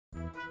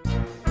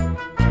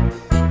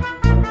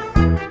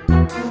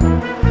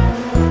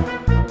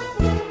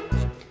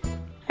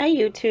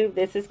YouTube,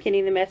 this is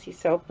Kenny the Messy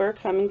Soaper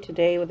coming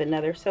today with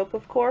another soap,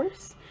 of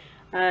course.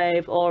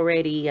 I've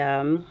already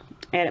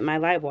added my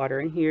live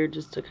water in here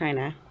just to kind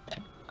of,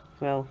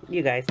 well,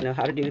 you guys know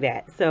how to do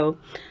that. So,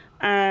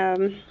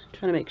 trying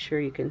to make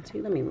sure you can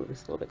see. Let me move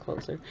this a little bit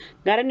closer.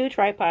 Got a new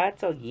tripod,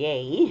 so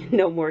yay.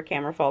 No more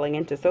camera falling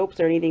into soaps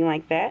or anything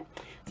like that.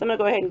 So I'm going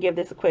to go ahead and give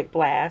this a quick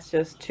blast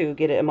just to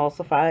get it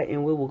emulsified,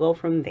 and we will go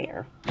from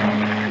there.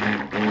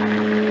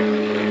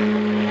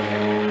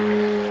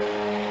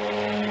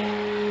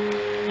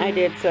 I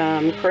did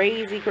some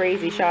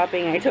crazy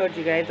shopping. I told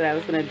you guys that I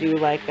was going to do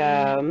like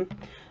a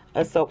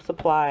soap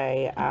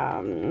supply,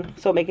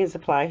 soap making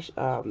supply,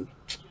 don't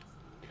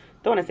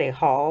want to say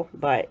haul,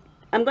 but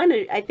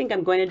I think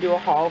I'm going to do a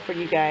haul for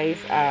you guys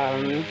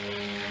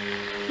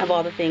of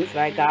all the things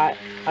that I got.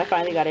 I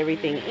finally got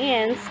everything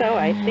in, so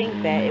I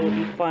think that it would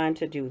be fun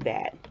to do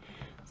that.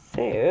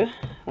 So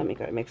let me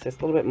go mix this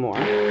a little bit more.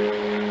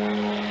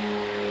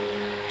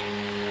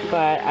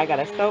 But I got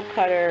a soap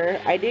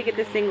cutter. I did get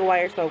the single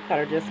wire soap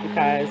cutter just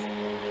because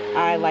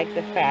I like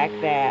the fact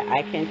that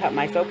I can cut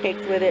my soap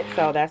cakes with it.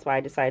 So that's why I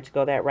decided to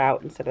go that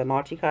route instead of the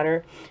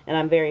multi-cutter. And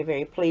I'm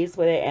very pleased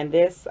with it. And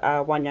this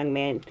one young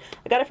man,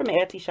 I got it from an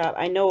Etsy shop.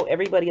 I know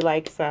everybody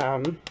likes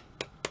the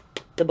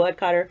bud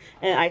cutter,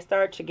 and I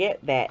started to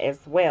get that as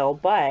well.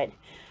 But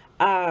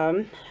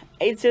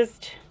it's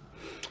just,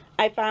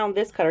 I found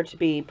this cutter to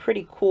be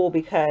pretty cool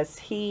because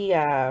he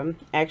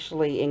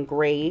actually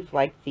engraved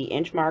like the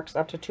inch marks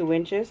up to 2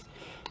 inches,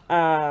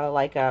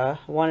 like a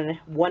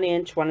 1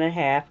 inch,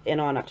 1.5,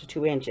 and on up to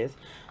 2 inches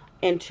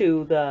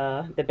into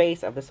the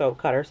base of the soap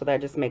cutter. So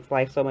that just makes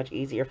life so much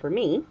easier for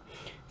me.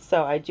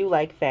 So I do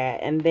like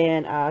that. And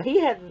then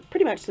he had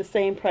pretty much the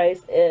same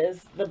price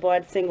as the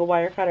Bud single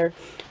wire cutter,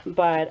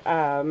 but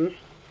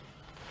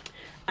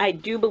I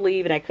do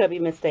believe, and I could be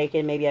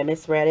mistaken, maybe I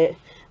misread it,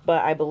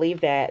 but I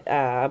believe that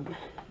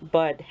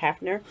Bud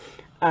Hafner,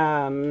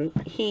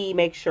 he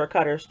makes sure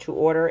cutters to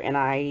order, and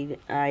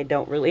I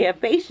don't really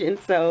have patience.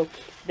 So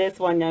this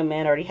one young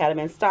man already had them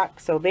in stock,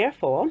 so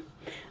therefore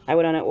I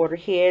went on and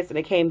ordered his, and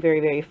it came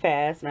very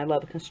fast, and I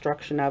love the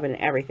construction of it and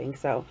everything.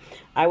 So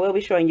I will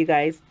be showing you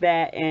guys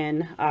that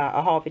in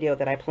a haul video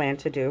that I plan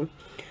to do.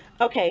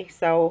 Okay,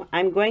 so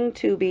I'm going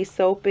to be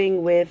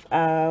soaping with,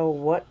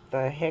 what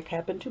the heck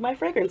happened to my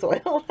fragrance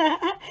oil?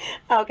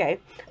 Okay,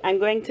 I'm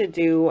going to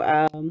do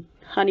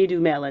Honeydew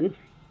Melon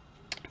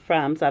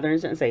from Southern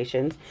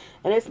Sensations,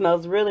 and it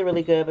smells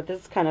really good, but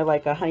this is kind of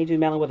like a honeydew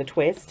melon with a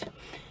twist,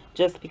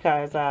 just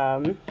because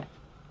I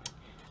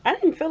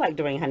didn't feel like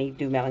doing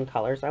honeydew melon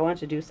colors. I wanted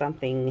to do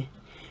something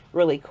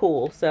really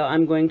cool. So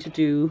I'm going to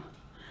do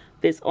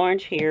this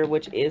orange here,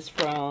 which is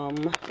from,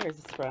 where's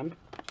this from?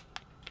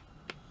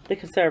 The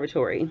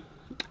Conservatory.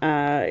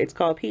 It's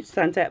called Peach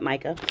Sunset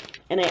Mica,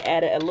 and I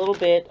added a little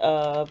bit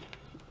of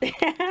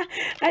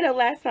I know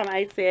last time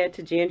I said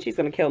to Jen, she's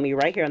gonna kill me,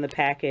 right here on the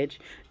package,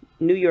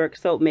 New York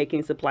Soap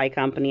Making Supply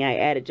Company. I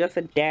added just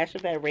a dash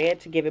of that red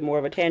to give it more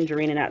of a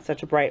tangerine and not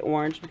such a bright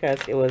orange, because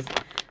it was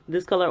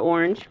this color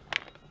orange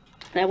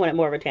and I wanted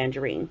more of a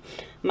tangerine.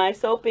 My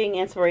soaping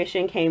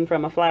inspiration came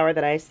from a flower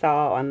that I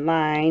saw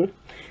online.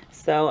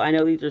 So I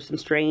know these are some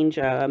strange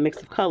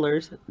mix of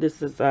colors.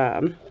 This is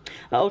an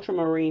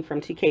ultramarine from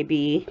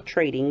TKB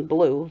Trading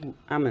Blue.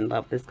 I'm in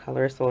love with this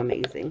color. It's so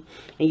amazing.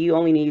 And you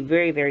only need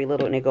very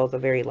little, and it goes a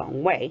very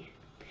long way.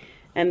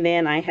 And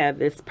then I have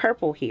this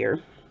purple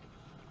here.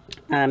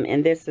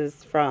 And this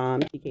is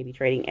from TKB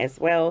Trading as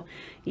well.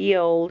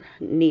 Yield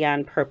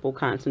Neon Purple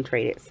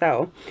Concentrated.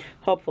 So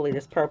hopefully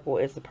this purple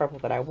is the purple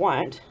that I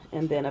want.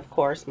 And then of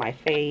course my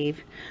fave,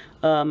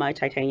 my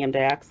titanium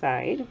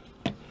dioxide.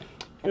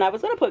 And I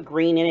was going to put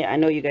green in it. I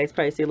know you guys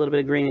probably see a little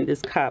bit of green in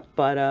this cup,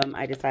 but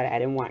I decided I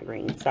didn't want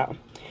green. So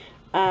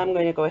I'm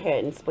going to go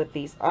ahead and split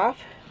these off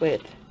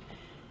with,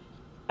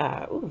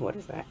 ooh, what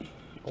is that?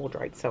 Old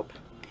dried soap.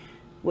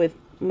 With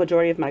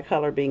majority of my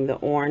color being the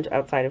orange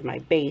outside of my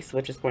base,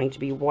 which is going to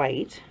be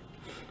white.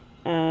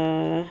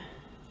 Yeah,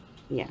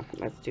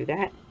 let's do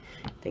that.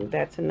 I think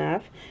that's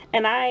enough.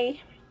 And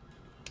I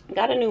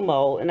got a new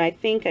mold, and I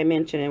think I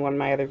mentioned in one of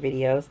my other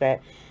videos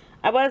that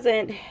I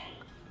wasn't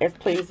as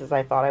pleased as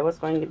I thought I was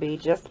going to be,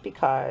 just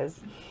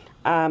because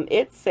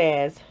it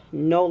says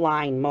no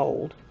line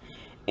mold,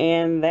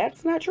 and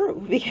that's not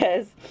true,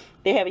 because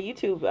they have a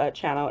YouTube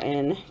channel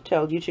and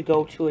tell you to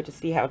go to it to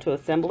see how to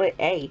assemble it.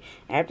 I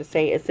have to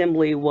say,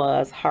 assembly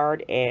was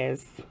hard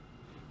as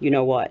you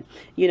know what,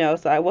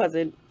 so I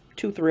wasn't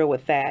too thrilled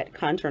with that.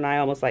 Contra and I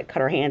almost like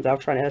cut our hands off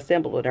trying to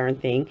assemble the darn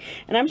thing,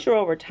 and I'm sure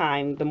over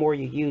time the more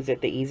you use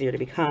it, the easier to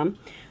become.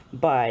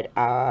 But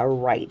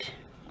right,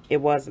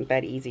 it wasn't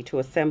that easy to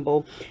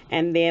assemble.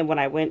 And then when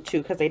I went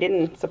to, because they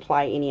didn't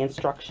supply any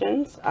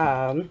instructions,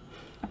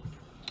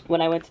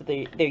 when I went to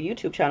their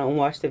YouTube channel and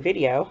watched the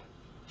video,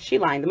 she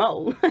lined the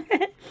mold.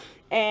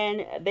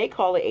 And they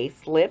call it a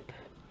slip,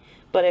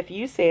 but if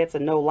you say it's a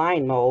no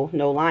line mold,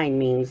 no line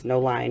means no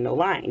line, no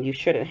line. You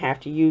shouldn't have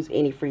to use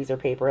any freezer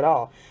paper at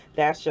all.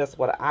 That's just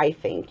what I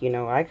think.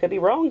 I could be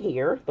wrong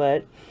here,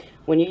 but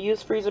when you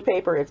use freezer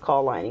paper, it's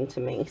called lining to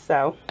me.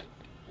 So,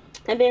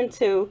 and then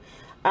too,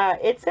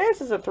 It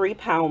says it's a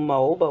 3-pound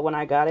mold, but when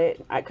I got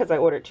it, because I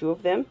ordered 2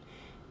 of them,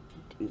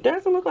 it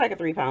doesn't look like a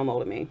 3-pound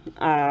mold to me.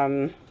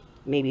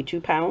 Maybe 2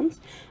 pounds.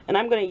 And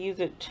I'm going to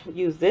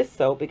use this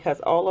soap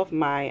because all of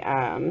my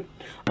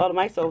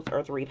soaps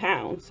are 3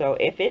 pounds. So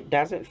if it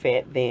doesn't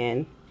fit,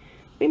 then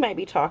we might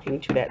be talking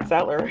to that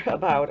seller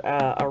about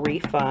a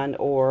refund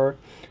or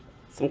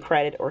some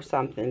credit or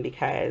something,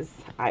 because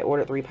I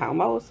ordered 3-pound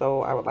molds,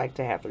 so I would like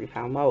to have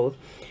 3-pound molds.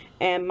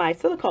 And my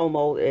silicone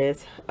mold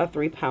is a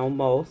 3-pound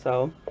mold,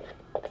 so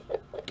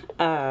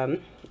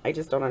I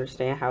just don't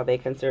understand how they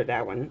consider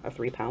that one a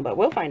 3-pound, but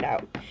we'll find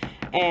out.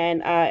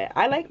 And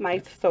I like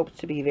my soaps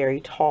to be very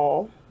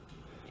tall,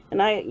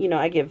 and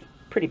I give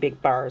pretty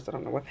big bars. I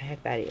don't know what the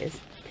heck that is.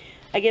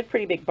 I give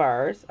pretty big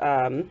bars,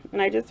 and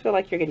I just feel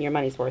like you're getting your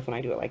money's worth when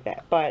I do it like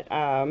that. But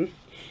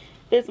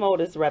this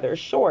mold is rather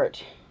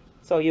short,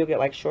 so you'll get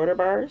like shorter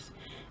bars.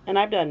 And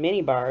I've done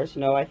mini bars,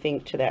 I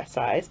think to that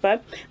size.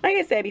 But like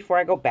I said, before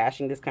I go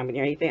bashing this company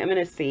or anything, I'm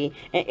going to see.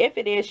 And if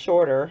it is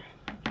shorter,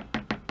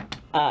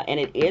 and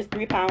it is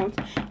 3 pounds,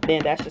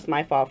 then that's just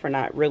my fault for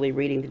not really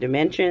reading the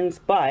dimensions.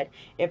 But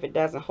if it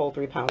doesn't hold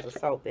 3 pounds of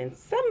soap, then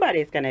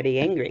somebody's going to be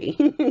angry.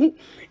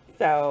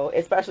 So,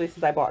 especially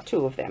since I bought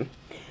 2 of them.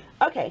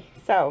 Okay,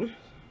 so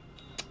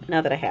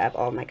now that I have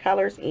all my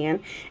colors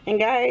in, and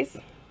guys,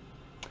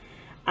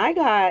 I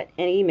got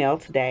an email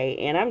today,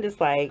 and I'm just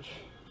like,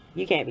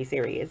 you can't be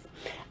serious.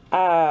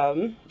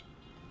 I'm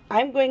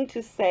going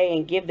to say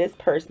and give this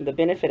person the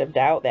benefit of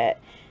doubt that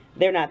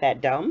they're not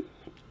that dumb,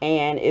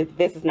 and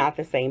this is not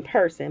the same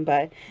person.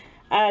 But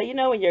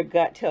when your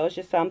gut tells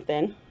you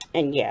something,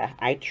 and yeah,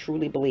 I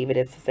truly believe it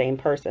is the same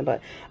person,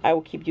 but I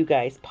will keep you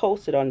guys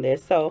posted on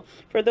this. So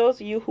for those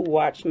of you who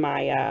watched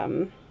my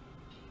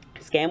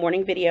scam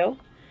warning video,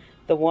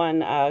 the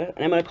one, and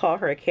I'm going to call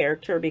her a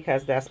character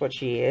because that's what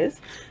she is.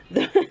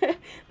 The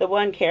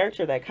one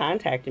character that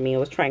contacted me and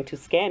was trying to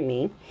scam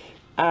me.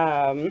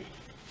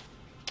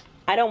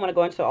 I don't want to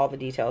go into all the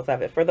details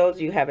of it. For those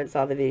of you who haven't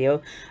saw the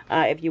video,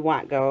 if you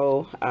want,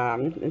 go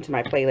into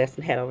my playlist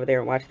and head over there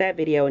and watch that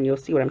video, and you'll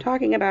see what I'm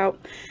talking about.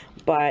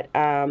 But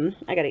I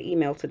got an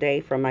email today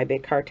from my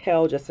big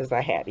cartel, just as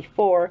I had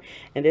before,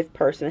 and this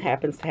person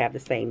happens to have the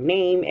same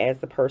name as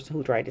the person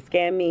who tried to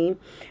scam me,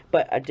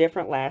 but a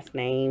different last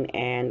name.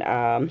 And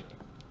I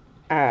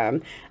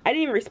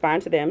didn't even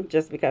respond to them,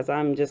 just because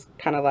I'm just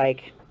kind of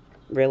like,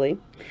 really?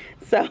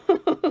 So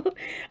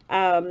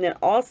then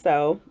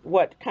also,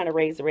 what kind of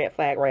raised the red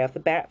flag right off the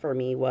bat for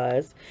me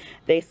was,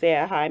 they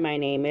said, hi, my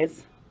name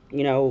is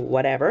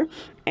whatever,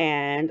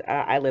 and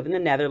I live in the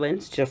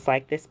Netherlands, just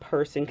like this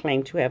person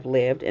claimed to have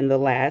lived in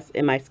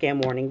my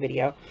scam warning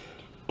video.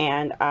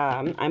 And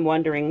I'm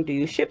wondering, do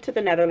you ship to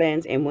the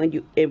Netherlands, and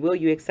will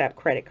you accept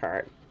credit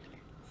card?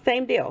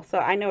 Same deal. So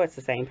I know it's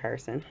the same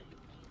person,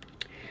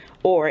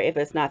 or if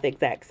it's not the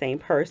exact same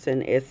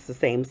person, it's the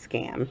same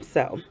scam.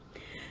 So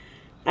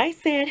I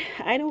said,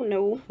 I don't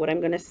know what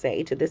I'm going to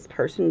say to this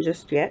person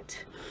just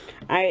yet.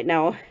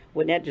 Now,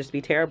 wouldn't that just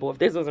be terrible if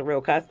this was a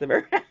real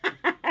customer?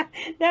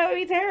 That would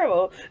be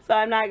terrible. So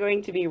I'm not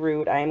going to be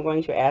rude. I am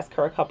going to ask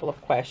her a couple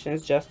of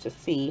questions just to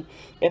see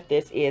if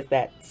this is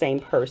that same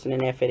person.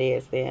 And if it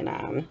is, then,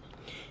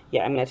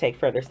 yeah, I'm going to take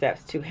further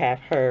steps to have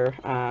her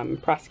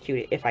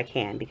prosecuted if I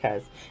can,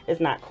 because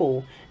it's not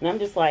cool. And I'm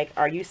just like,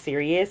 are you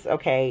serious?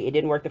 Okay, it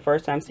didn't work the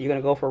first time, so you're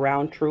going to go for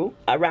round two?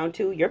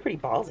 You're pretty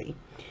ballsy.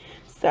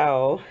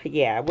 So,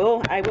 yeah, I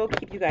will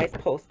keep you guys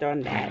posted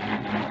on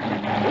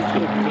that. This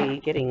seems to be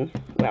getting,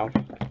 well,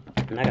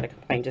 I'm not going to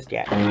complain just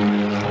yet. I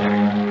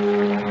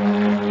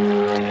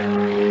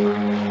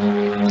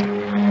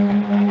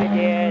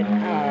did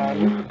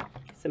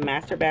some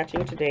master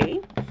batching today,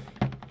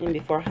 and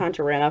before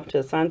Hunter ran off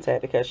to the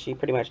sunset, because she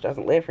pretty much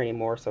doesn't live here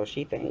anymore, so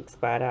she thinks,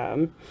 but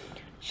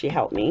she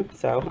helped me.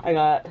 So I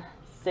got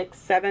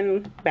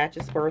 6-7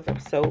 batches worth of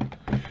soap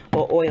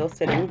or oil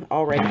sitting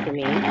all ready for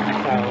me. So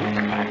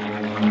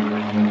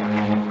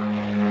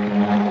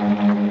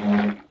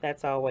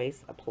that's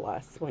always a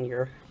plus when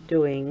you're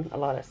doing a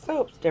lot of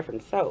soaps,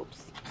 different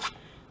soaps.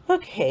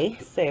 Okay,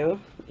 so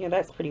yeah,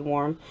 that's pretty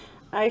warm.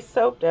 I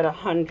soaked at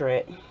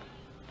 100,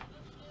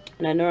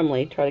 and I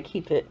normally try to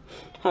keep it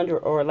 100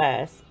 or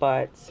less,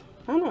 but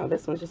I don't know,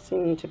 this one just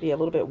seemed to be a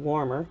little bit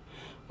warmer.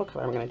 What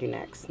color am I going to do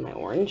next? My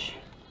orange.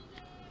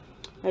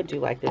 I do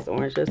like this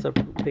orange. It's a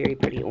very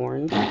pretty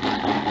orange.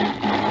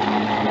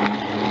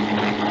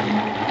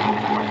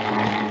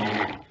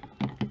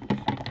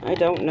 I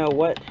don't know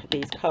what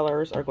these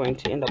colors are going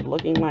to end up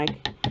looking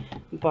like,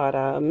 but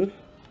all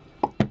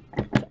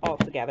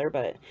together,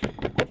 but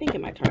I think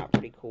it might turn out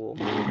pretty cool.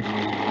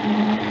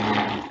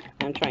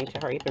 I'm trying to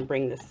hurry up and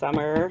bring the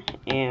summer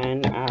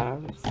and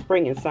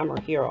spring and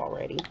summer here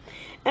already.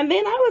 And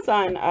then I was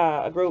on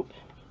a group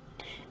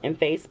in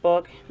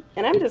Facebook,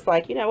 and I'm just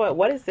like, you know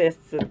what is this,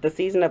 the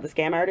season of the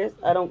scam artist?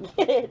 I don't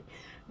get it,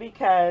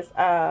 because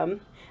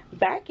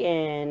back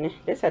in,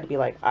 this had to be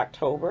like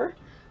October,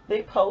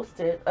 they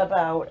posted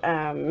about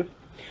a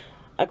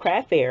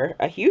craft fair,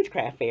 a huge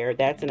craft fair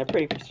that's in a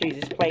pretty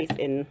prestigious place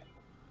in,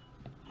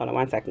 hold on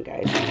one second,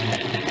 guys.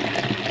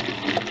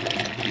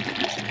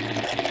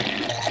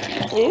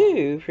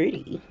 Ooh,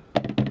 pretty.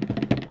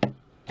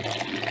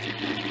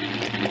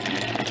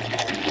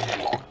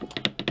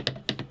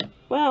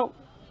 Well,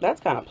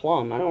 that's kind of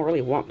plum. I don't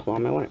really want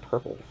plum. I want it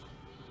purple.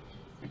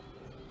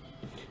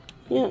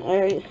 Yeah,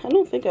 I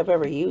don't think I've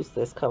ever used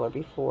this color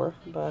before,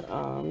 but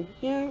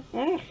yeah,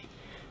 I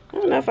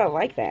don't know if I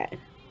like that.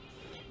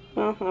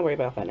 Well, I'll worry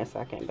about that in a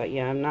second. But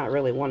yeah, I'm not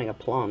really wanting a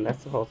plum.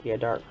 That's supposed to be a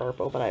dark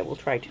purple, but I will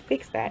try to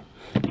fix that.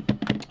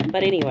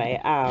 But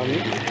anyway,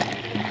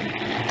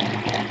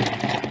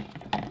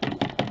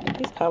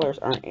 these colors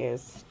aren't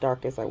as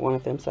dark as I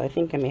wanted them, so I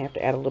think I may have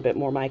to add a little bit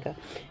more mica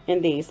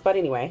in these. But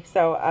anyway,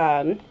 so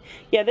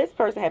yeah, this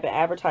person had been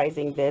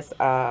advertising this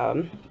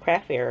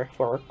craft fair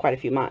for quite a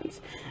few months,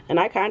 and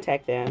I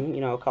contacted them,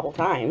 you know, a couple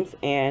times,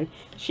 and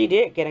she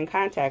did get in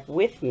contact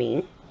with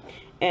me,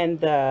 and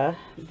the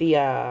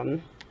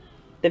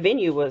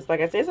venue was,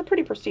 like I said, it's a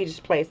pretty prestigious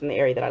place in the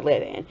area that I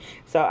live in.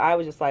 So I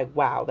was just like,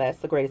 wow, that's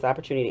the greatest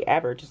opportunity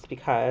ever, just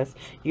because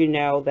you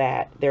know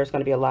that there's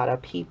going to be a lot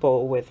of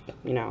people with,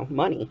 you know,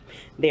 money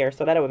there.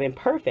 So that would have been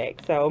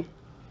perfect. So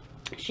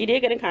she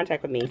did get in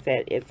contact with me,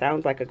 said it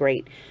sounds like a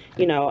great,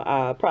 you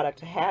know, product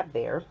to have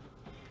there.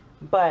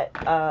 But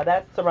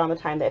that's around the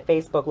time that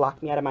Facebook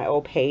locked me out of my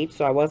old page,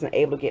 so I wasn't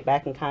able to get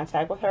back in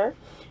contact with her.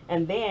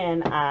 And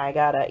then I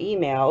got an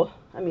email,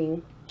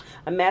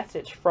 a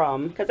message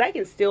from, because I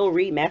can still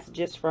read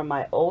messages from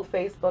my old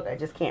Facebook, I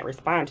just can't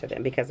respond to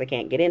them because I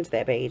can't get into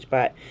that page.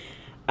 But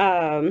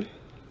guys,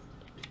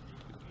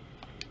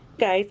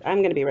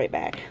 I'm gonna be right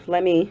back.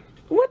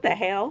 What the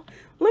hell,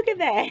 look at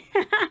that.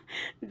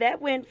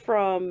 That went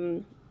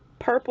from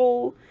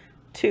purple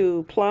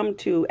to plum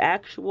to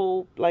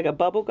actual, like a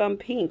bubblegum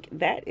pink.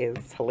 That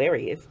is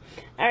hilarious.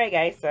 All right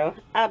guys, so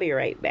I'll be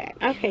right back.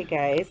 Okay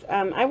guys,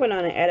 I went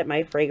on and added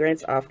my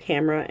fragrance off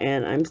camera,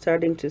 and I'm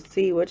starting to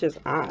see, which is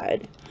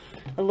odd,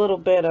 a little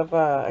bit of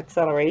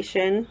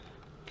acceleration,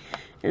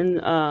 and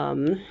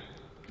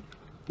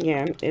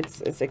yeah,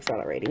 it's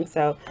accelerating.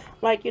 So,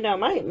 like, you know,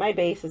 my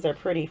bases are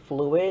pretty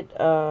fluid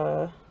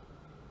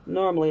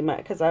normally,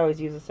 because I always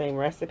use the same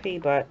recipe,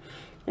 but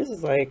this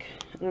is like,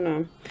 I don't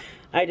know,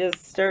 I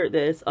just stirred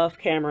this off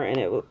camera, and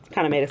it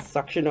kind of made a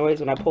suction noise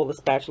when I pulled the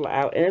spatula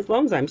out. And as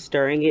long as I'm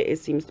stirring it, it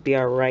seems to be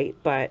all right.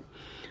 But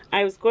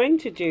I was going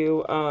to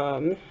do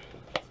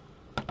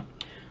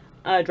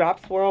a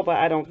drop swirl, but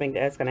I don't think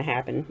that's going to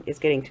happen. It's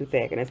getting too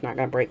thick, and it's not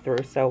going to break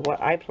through. So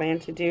what I plan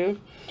to do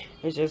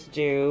is just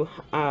do,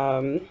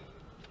 I'm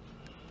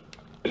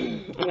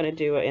going to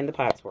do it in the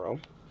pot swirl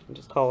and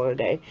just call it a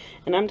day.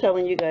 And I'm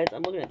telling you guys,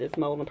 I'm looking at this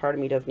mold, and part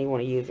of me doesn't even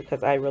want to use it,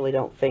 because I really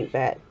don't think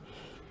that,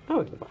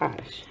 oh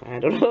gosh, I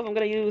don't know if I'm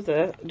going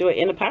to do it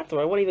in a pot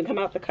swirl. It won't even come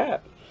out the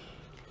cup.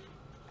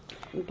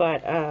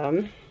 But,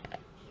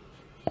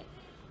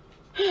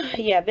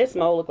 yeah, this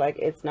mold looks like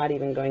it's not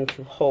even going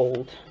to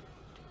hold.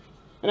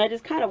 And I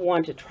just kind of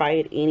wanted to try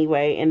it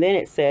anyway. And then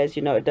it says,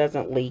 you know, it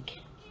doesn't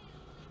leak.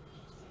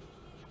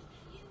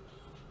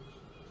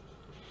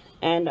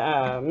 And,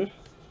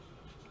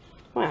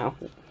 wow,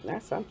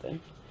 that's something.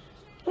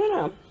 I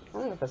don't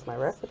know if it's my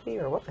recipe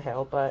or what the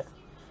hell, but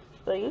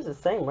I use the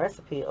same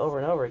recipe over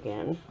and over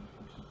again.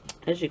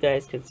 As you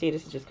guys can see,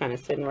 this is just kind of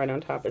sitting right on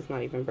top. It's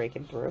not even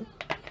breaking through.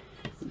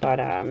 But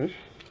the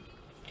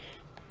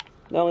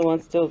only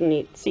one still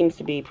seems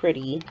to be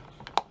pretty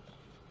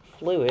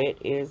fluid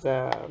is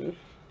I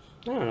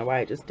don't know why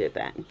I just did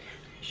that.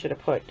 Should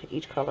have put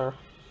each color,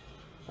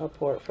 I'll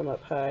pour it from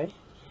up high.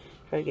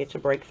 Try to get to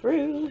break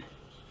through.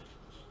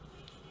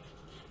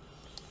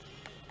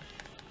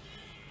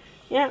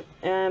 Yeah,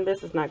 and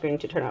this is not going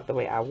to turn out the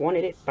way I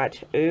wanted it,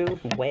 but oh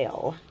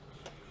well,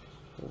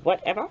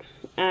 whatever.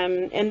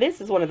 And this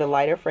is one of the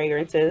lighter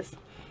fragrances.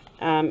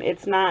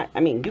 It's not,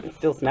 I mean, you can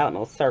still smell it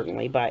most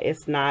certainly, but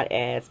it's not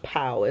as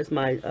pow as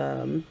my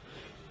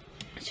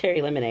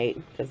cherry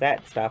lemonade, because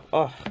that stuff,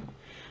 oh,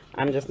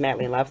 I'm just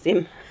madly in love.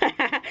 See,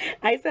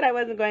 I said I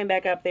wasn't going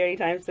back up there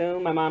anytime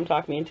soon. My mom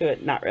talked me into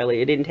it. Not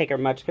really. It didn't take her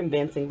much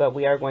convincing, but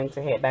we are going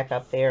to head back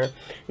up there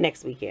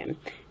next weekend.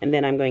 And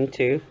then I'm going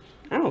to,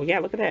 oh yeah,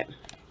 look at that.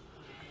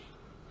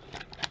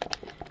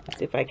 Let's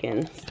see if I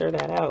can stir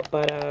that out.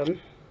 But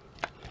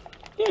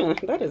yeah,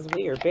 that is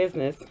weird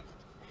business.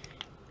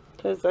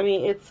 Because I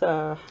mean, it's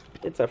a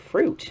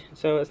fruit,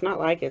 so it's not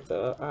like it's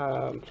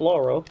a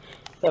floral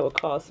that would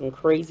cause some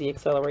crazy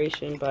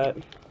acceleration. But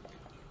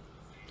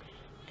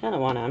kind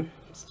of want to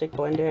stick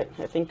blend it.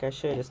 I think I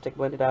should just stick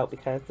blend it out,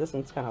 because this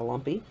one's kind of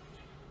lumpy.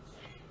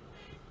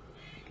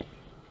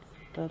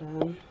 But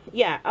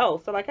yeah,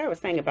 oh, so like I was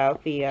saying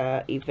about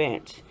the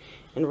event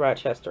in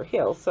Rochester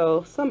Hills,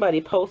 so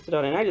somebody posted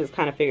on it, and I just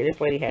kind of figured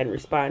this lady hadn't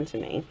responded to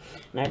me,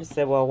 and I just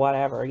said, well,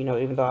 whatever, you know,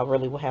 even though I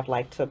really would have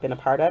liked to have been a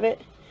part of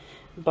it.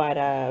 But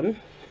I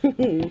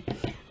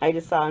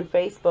just saw on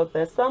Facebook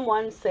that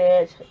someone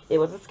said it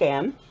was a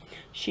scam.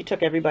 She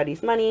took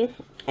everybody's money,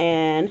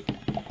 and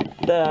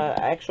the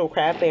actual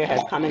craft fair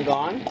has come and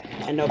gone,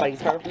 and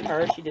nobody's heard from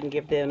her. She didn't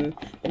give them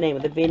the name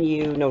of the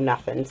venue, no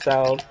nothing.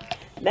 So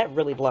that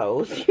really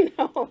blows, you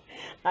know.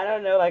 I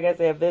don't know, like I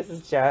said, if this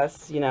is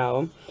just, you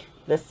know,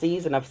 the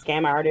season of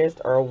scam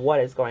artists or what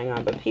is going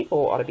on, but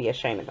people ought to be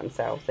ashamed of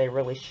themselves. They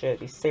really should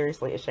be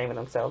seriously ashamed of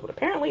themselves, but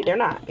apparently they're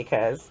not,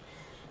 because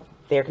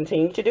they're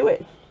continuing to do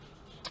it.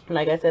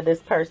 Like I said,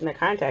 this person that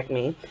contacted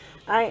me,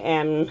 I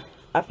am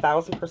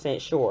 1000%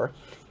 sure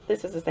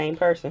this is the same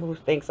person who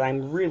thinks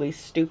I'm really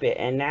stupid.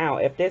 And now,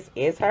 if this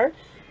is her,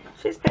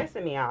 she's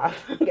pissing me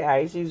off.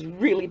 Guys, she's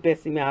really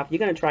pissing me off. You're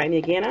going to try me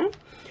again, huh?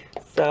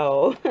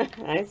 So,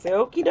 I said,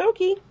 okie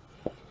dokie.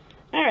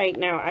 Alright,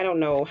 now, I don't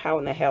know how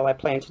in the hell I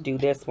plan to do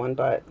this one,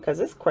 but, because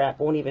this crap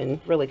won't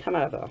even really come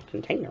out of the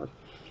container.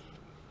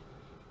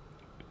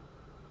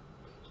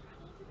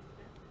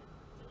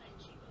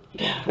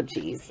 Oh,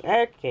 jeez.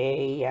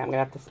 Okay, yeah, I'm going to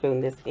have to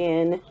spoon this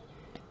in.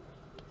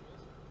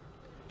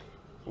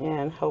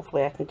 And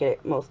hopefully I can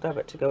get most of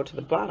it to go to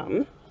the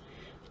bottom.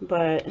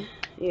 But,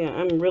 yeah,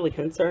 I'm really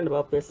concerned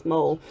about this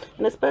mold.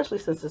 And especially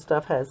since this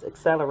stuff has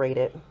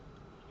accelerated.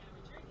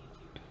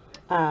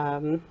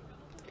 I'm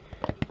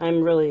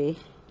really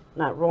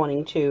not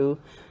wanting to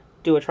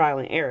do a trial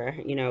and error.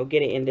 You know,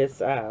 get it in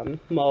this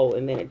mold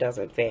and then it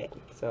doesn't fit.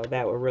 So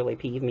that would really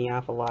peeve me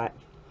off a lot.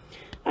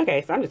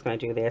 Okay, so I'm just going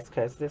to do this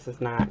because this is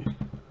not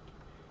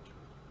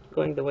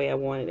going the way I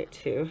wanted it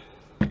to.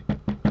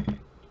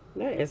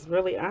 That is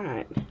really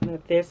odd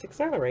that this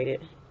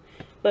accelerated.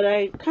 But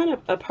a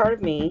part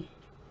of me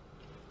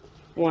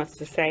wants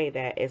to say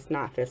that it's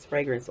not this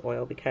fragrance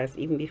oil, because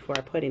even before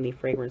I put any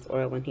fragrance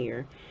oil in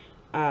here,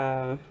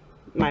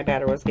 my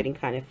batter was getting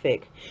kind of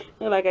thick.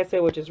 And like I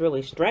said, which is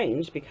really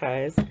strange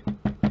because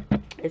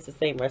it's the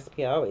same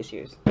recipe I always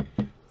use.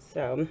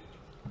 So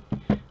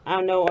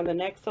I'll know on the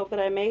next soap that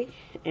I make,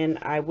 and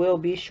I will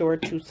be sure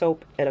to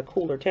soap at a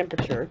cooler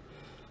temperature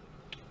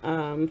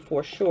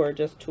for sure,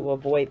 just to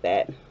avoid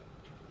that.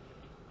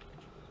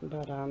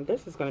 But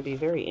this is going to be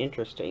very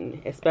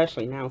interesting,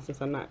 especially now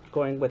since I'm not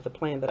going with the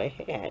plan that I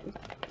had.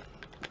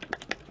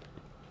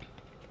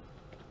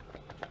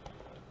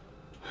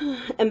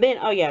 And then,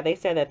 oh yeah, they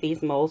said that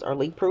these molds are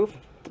leak proof.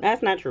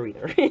 That's not true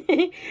either.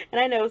 And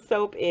I know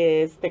soap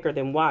is thicker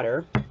than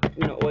water.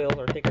 You know, oils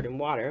are thicker than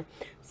water.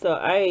 So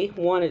I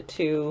wanted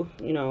to,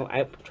 you know,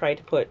 I tried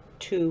to put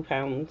 2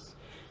 pounds,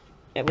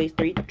 at least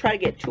 3, try to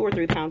get 2 or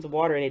 3 pounds of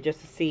water in it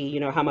just to see, you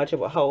know, how much it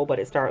would hold, but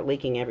it started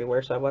leaking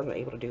everywhere, so I wasn't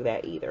able to do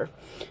that either.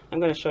 I'm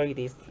going to show you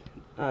these,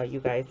 you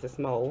guys, this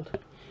mold,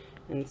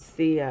 and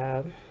see,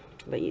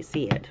 let you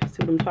see it,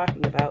 see what I'm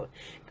talking about,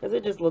 because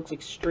it just looks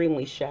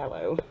extremely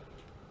shallow.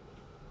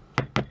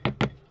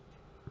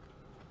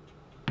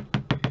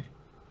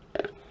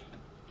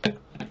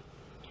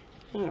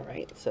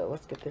 Alright, so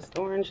let's get this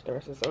orange. The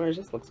rest of this orange,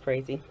 this looks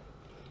crazy.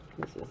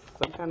 This is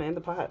some kind of in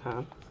the pot,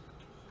 huh?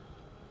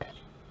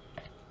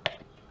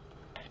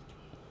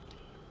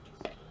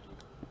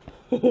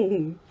 I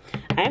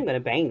am going to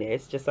bang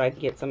this just so I can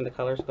get some of the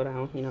colors go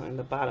down, you know, in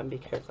the bottom,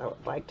 because I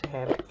would like to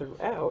have it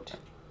throughout.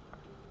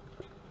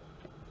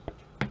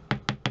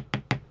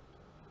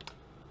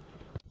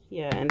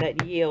 Yeah, and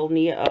that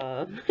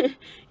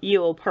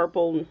yield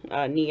purple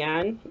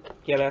neon,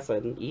 yeah, that's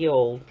a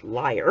yield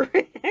liar.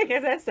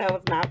 Because that stuff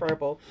was not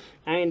purple.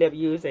 I ended up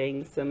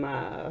using some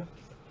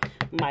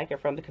mica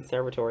from the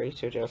conservatory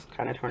to just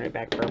kind of turn it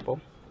back purple.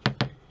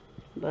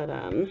 But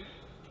yeah,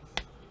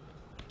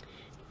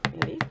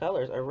 these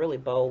colors are really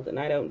bold, and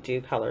I don't do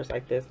colors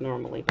like this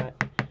normally, but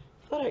I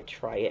thought I'd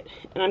try it.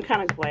 And I'm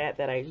kind of glad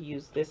that I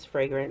used this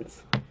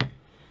fragrance,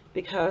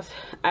 because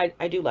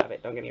I do love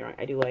it, don't get me wrong,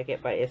 I do like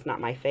it, but it's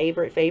not my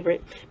favorite,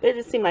 but it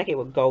just seemed like it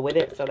would go with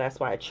it, so that's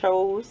why I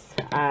chose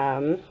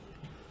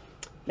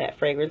that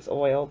fragrance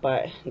oil.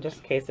 But just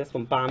in case this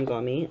one bombs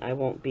on me, I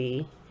won't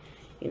be,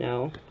 you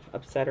know,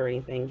 upset or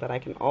anything, but I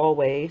can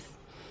always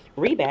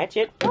rebatch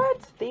it.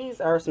 But these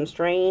are some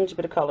strange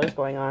bit of colors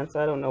going on,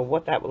 so I don't know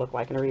what that would look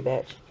like in a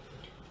rebatch.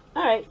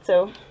 Alright,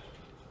 so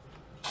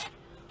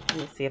let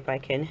me see if I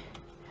can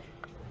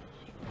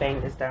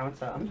bang this down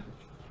some.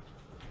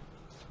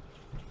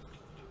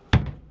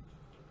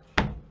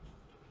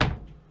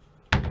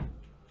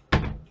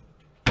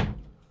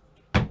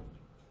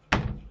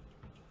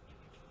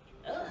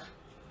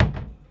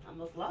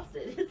 Almost lost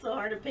it. It's so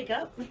hard to pick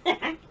up.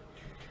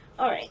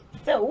 Alright,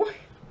 so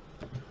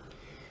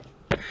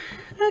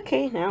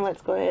okay, now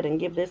let's go ahead and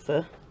give this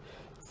a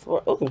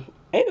swirl.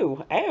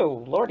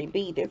 Oh, Lordy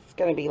B, this is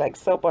gonna be like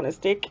soap on a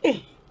stick.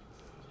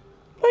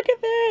 Look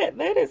at that.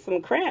 That is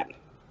some crap.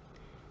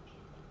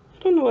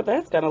 I don't know what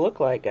that's gonna look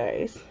like,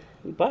 guys,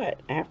 but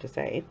I have to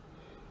say,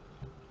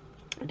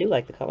 I do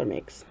like the color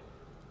mix.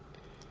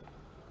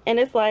 And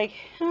it's like,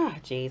 ah,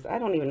 geez, I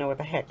don't even know what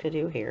the heck to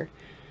do here,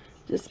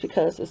 just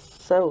because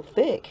it's so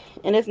thick,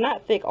 and it's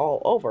not thick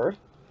all over,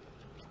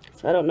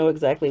 so I don't know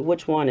exactly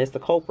which one is the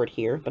culprit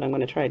here, but I'm going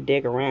to try to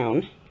dig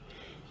around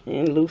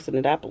and loosen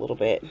it up a little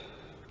bit.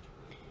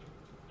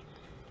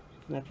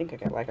 And I think I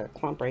got like a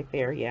clump right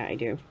there. Yeah, I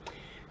do.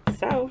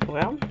 So,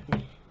 well,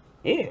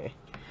 yeah.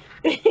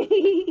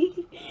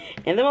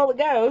 And the mold it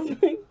goes.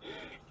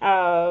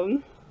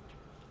 I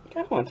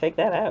want to take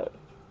that out,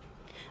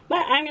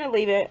 but I'm going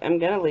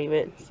to leave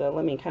it. So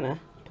let me kind of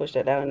push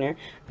that down in there.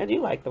 I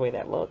do like the way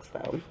that looks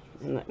though.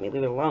 And let me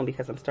leave it alone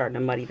because I'm starting to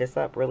muddy this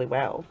up really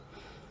well.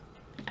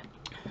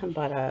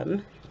 But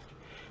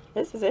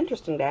this is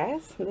interesting,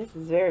 guys. This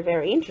is very,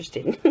 very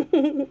interesting.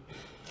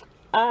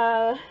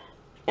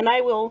 And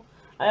I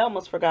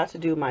almost forgot to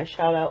do my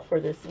shout out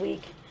for this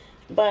week.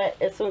 But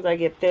as soon as I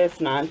get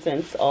this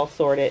nonsense all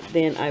sorted,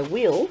 then I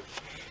will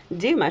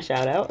do my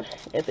shout out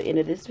at the end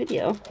of this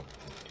video.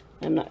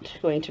 I'm not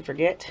going to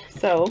forget.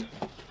 So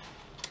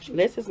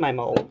this is my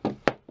mold,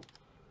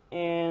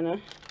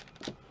 and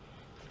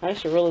I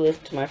should really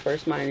listen to my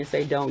first mind and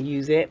say don't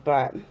use it,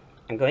 but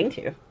I'm going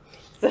to.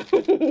 So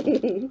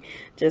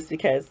just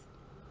because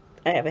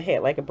I have a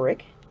head like a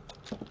brick,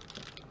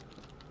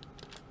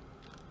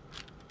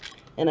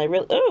 and I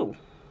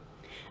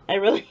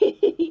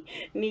really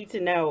need to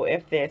know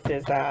if this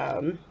is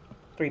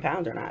 3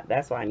 pounds or not.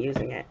 That's why I'm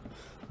using it,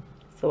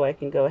 so I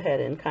can go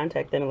ahead and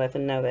contact them and let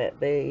them know that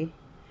they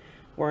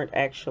weren't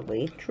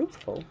actually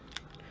truthful.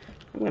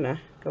 I'm gonna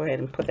go ahead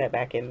and put that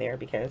back in there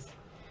because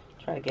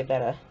try to give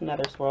that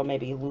another swirl,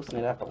 maybe loosen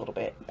it up a little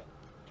bit.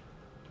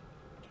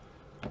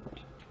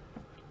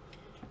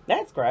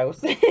 That's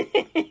gross. This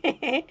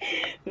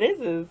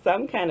is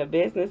some kind of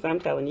business. I'm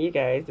telling you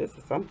guys, this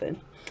is something.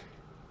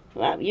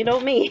 Well, you know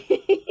me.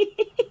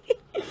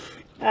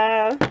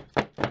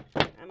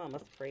 I'm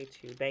almost afraid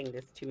to bang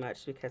this too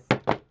much because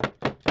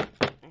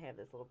I have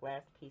this little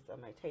glass piece on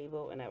my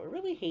table and I would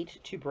really hate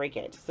to break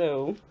it.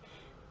 So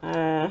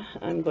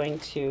I'm going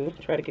to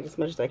try to get as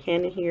much as I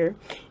can in here.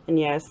 And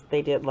yes,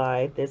 they did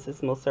lie. This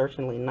is most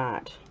certainly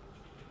not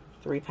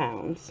 3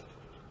 pounds.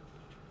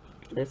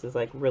 This is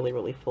like really,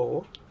 really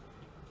full.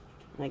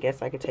 I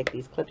guess I could take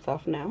these clips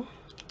off now.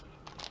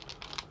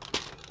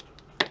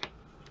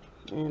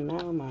 And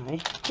now my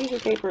tissue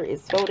paper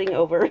is folding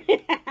over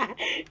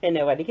and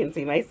nobody can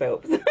see my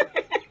soaps.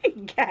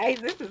 Guys,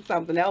 this is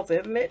something else,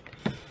 isn't it?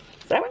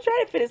 So I'm going to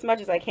try to fit as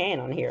much as I can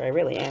on here. I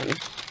really am.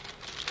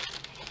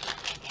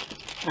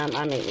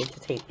 I may need to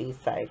take these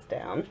sides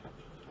down.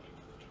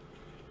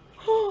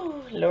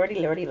 Oh, lordy,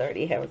 lordy,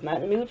 lordy. I was not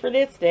in the mood for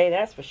this today,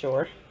 that's for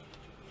sure.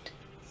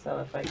 So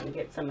if I can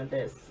get some of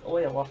this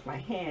oil off my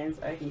hands,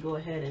 I can go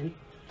ahead and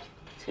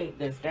take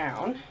this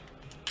down.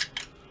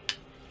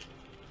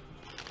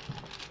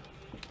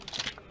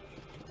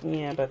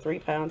 Yeah, but 3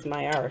 pounds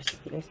my arse.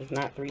 This is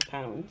not 3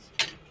 pounds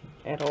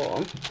at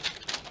all.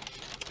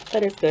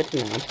 But it's good to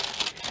know.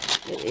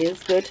 It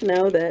is good to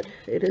know that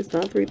it is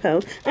not 3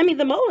 pounds. I mean,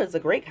 the mold is a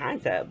great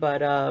concept,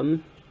 but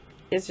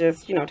it's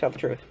just, you know, tell the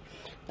truth.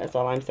 That's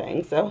all I'm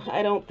saying. So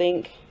I don't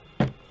think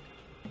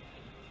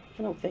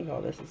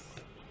all this is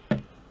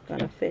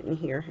gonna fit in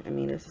here. I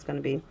mean, this is gonna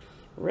be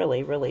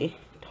really, really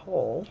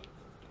tall.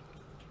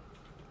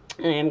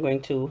 And I am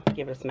going to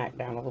give it a smack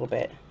down a little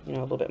bit, you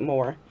know, a little bit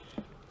more,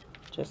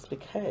 just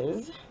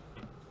because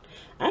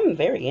I'm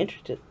very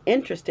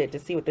interested to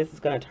see what this is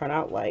going to turn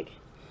out like.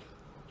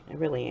 I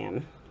really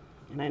am.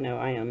 And I know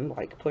I am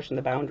like pushing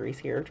the boundaries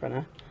here, trying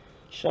to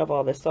shove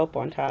all this soap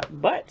on top,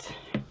 but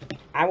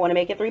I want to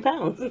make it 3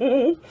 pounds.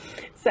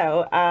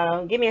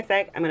 So give me a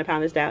sec. I'm going to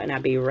pound this down and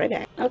I'll be right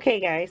back. Okay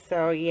guys,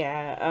 so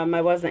yeah,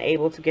 I wasn't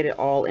able to get it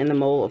all in the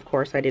mold. Of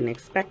course, I didn't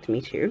expect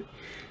me to.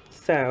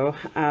 So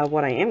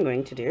what I am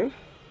going to do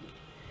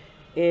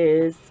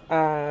is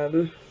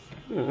clean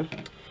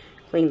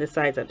the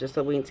sides up just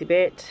a weensy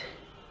bit,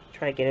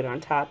 try to get it on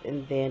top,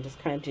 and then just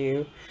kind of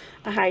do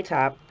a high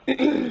top.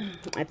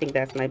 I think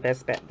that's my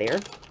best bet there.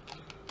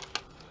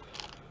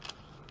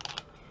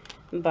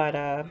 But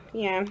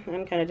yeah,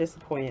 I'm kind of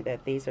disappointed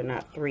that these are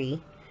not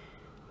 3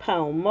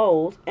 pound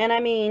molds. And I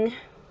mean,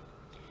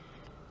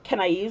 can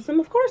I use them?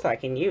 Of course I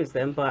can use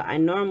them, but I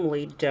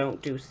normally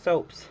don't do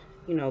soaps,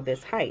 you know,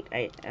 this height.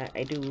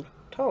 I do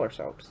taller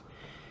soaps,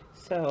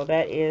 so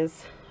that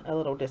is a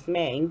little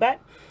dismaying. But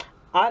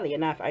oddly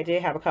enough, I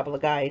did have a couple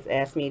of guys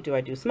ask me, do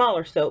I do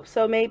smaller soaps?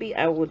 So maybe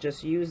I will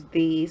just use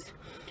these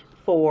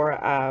for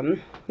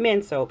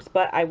men's soaps.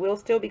 But I will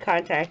still be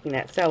contacting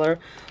that seller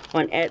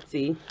on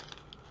Etsy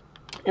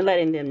and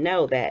letting them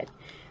know that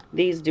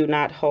these do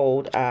not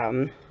hold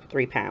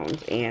 3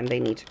 pounds, and they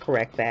need to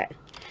correct that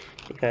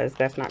because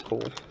that's not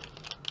cool.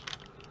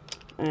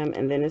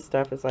 And then this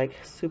stuff is like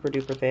super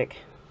duper thick.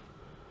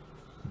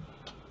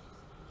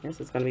 This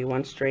is going to be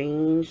one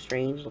strange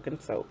looking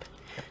soap.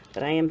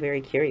 But I am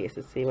very curious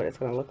to see what it's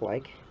going to look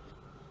like.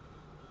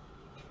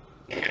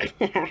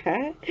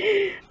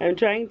 I'm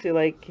trying to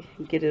like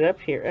get it up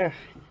here. Ugh.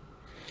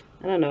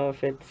 I don't know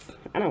if it's,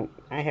 hell,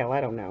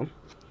 I don't know.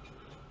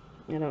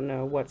 I don't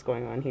know what's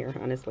going on here.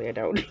 Honestly, I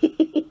don't.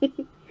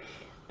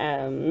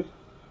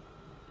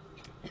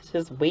 It's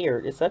just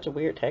weird. It's such a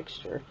weird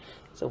texture.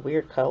 It's a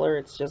weird color.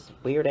 It's just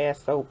weird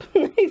ass soap.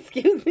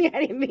 Excuse me,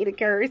 I didn't mean to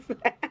curse.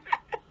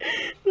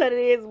 But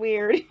it is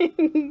weird.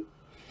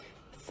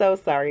 So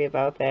sorry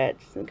about that,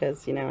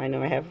 because, you know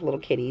I have little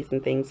kitties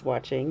and things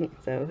watching,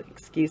 so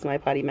excuse my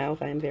potty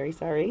mouth. I am very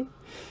sorry.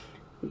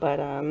 But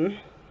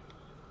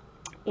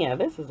yeah,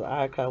 this is an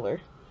odd color.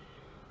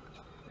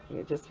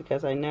 Just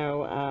because I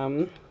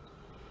know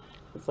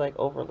it's like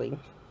overly,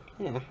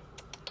 yeah,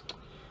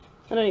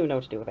 I don't even know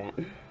what to do with that.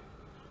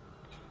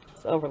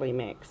 It's overly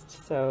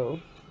mixed,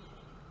 so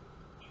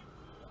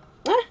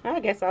I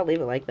guess I'll leave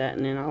it like that,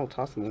 and then I'll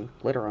toss some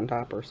glitter on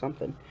top or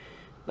something.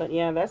 But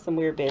yeah, that's some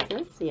weird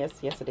business. Yes,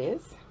 yes it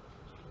is.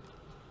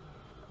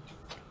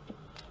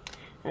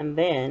 And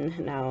then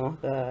now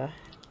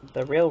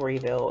the real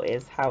reveal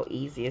is how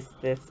easy is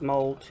this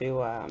mold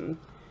to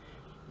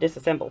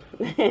disassemble.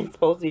 It's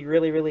supposed to be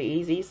really, really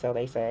easy, so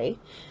they say.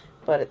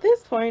 But at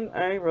this point,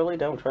 I really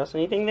don't trust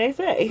anything they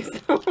say.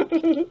 So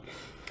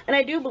and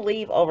I do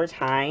believe over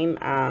time,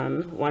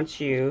 once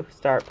you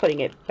start putting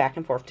it back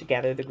and forth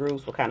together, the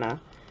grooves will kind of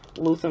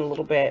loosen a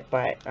little bit.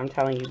 But I'm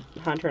telling you,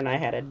 Hunter and I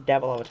had a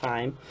devil of a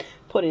time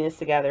putting this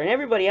together. And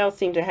everybody else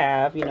seemed to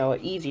have, you know,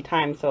 an easy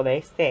time, so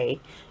they say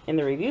in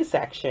the review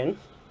section.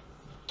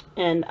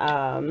 And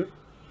I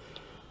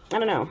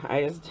don't know,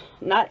 I just,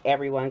 not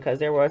everyone, because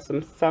there were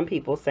some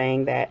people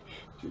saying that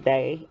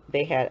they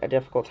had a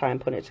difficult time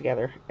putting it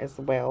together as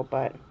well.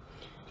 But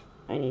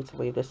I need to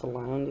leave this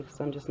alone because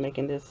I'm just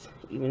making this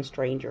even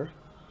stranger.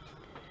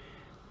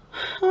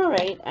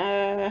 Alright,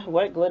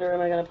 what glitter am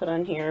I going to put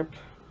on here?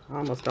 I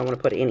almost don't want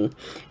to put any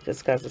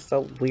just because it's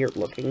so weird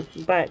looking.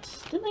 But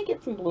didn't I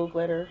get some blue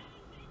glitter?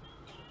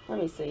 Let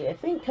me see. I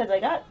think because I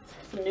got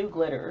some new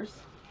glitters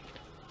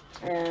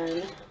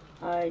and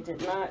I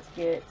did not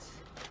get,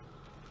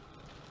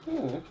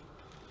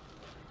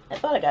 I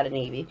thought I got a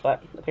navy,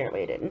 but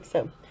apparently I didn't.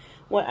 So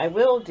what I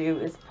will do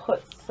is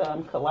put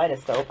some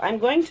kaleidoscope. I'm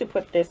going to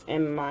put this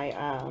in my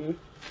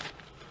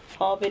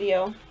haul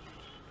video.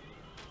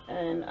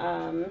 And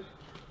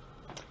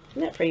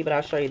isn't that pretty? But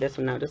I'll show you this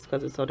one now just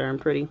because it's so darn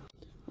pretty.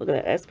 Look at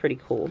that. That's pretty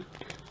cool.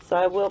 So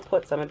I will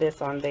put some of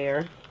this on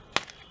there.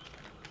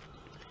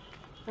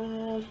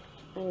 I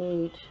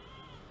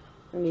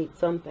need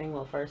something.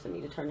 Well, first I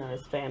need to turn on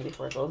this fan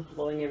before it goes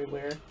blowing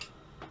everywhere.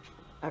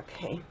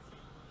 Okay.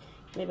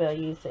 Maybe I'll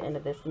use the end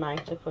of this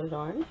knife to put it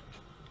on.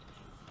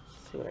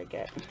 Let's see what I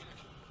get.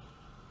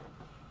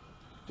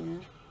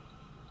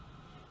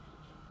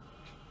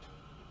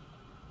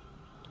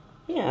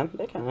 Yeah,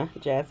 they kind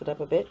of jazz it up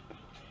a bit.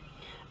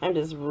 I'm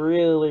just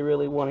really,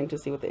 really wanting to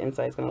see what the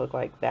inside is going to look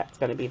like. That's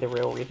going to be the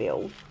real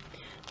reveal.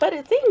 But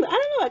it seems, I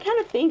don't know, I kind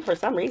of think for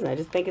some reason, I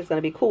just think it's going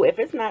to be cool. If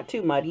it's not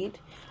too muddied,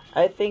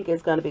 I think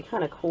it's going to be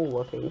kind of cool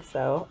looking.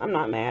 So I'm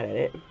not mad at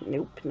it.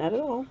 Nope, not at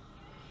all.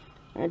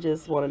 I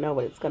just want to know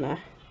what it's going to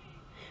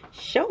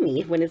show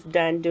me when it's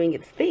done doing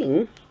its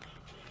thing.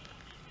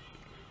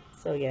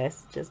 So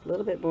yes, just a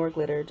little bit more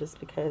glitter just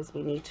because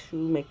we need to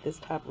make this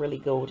top really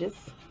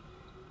gorgeous.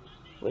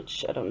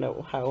 Which I don't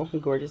know how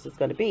gorgeous it's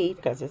going to be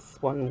because it's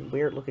one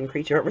weird looking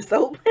creature over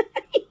soap.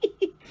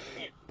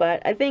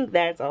 But I think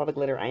that's all the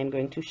glitter I am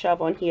going to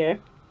shove on here.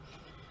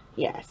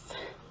 Yes.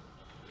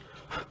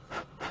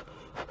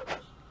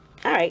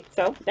 Alright,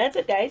 so that's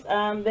it, guys.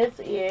 This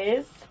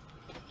is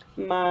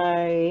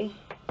my,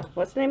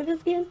 what's the name of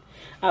this again?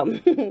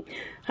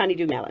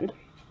 Honeydew Melon.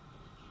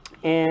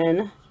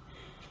 And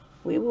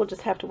we will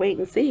just have to wait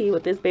and see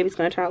what this baby's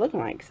going to turn out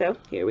looking like. So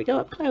here we go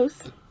up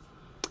close.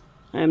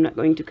 I'm not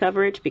going to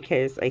cover it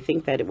because I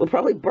think that it will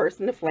probably burst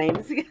into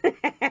flames.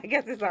 I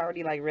guess it's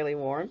already like really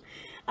warm.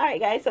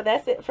 Alright guys, so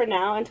that's it for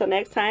now. Until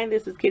next time,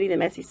 this is Kitty the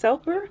Messy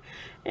Soaper.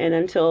 And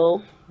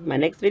until my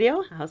next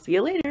video, I'll see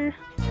you later.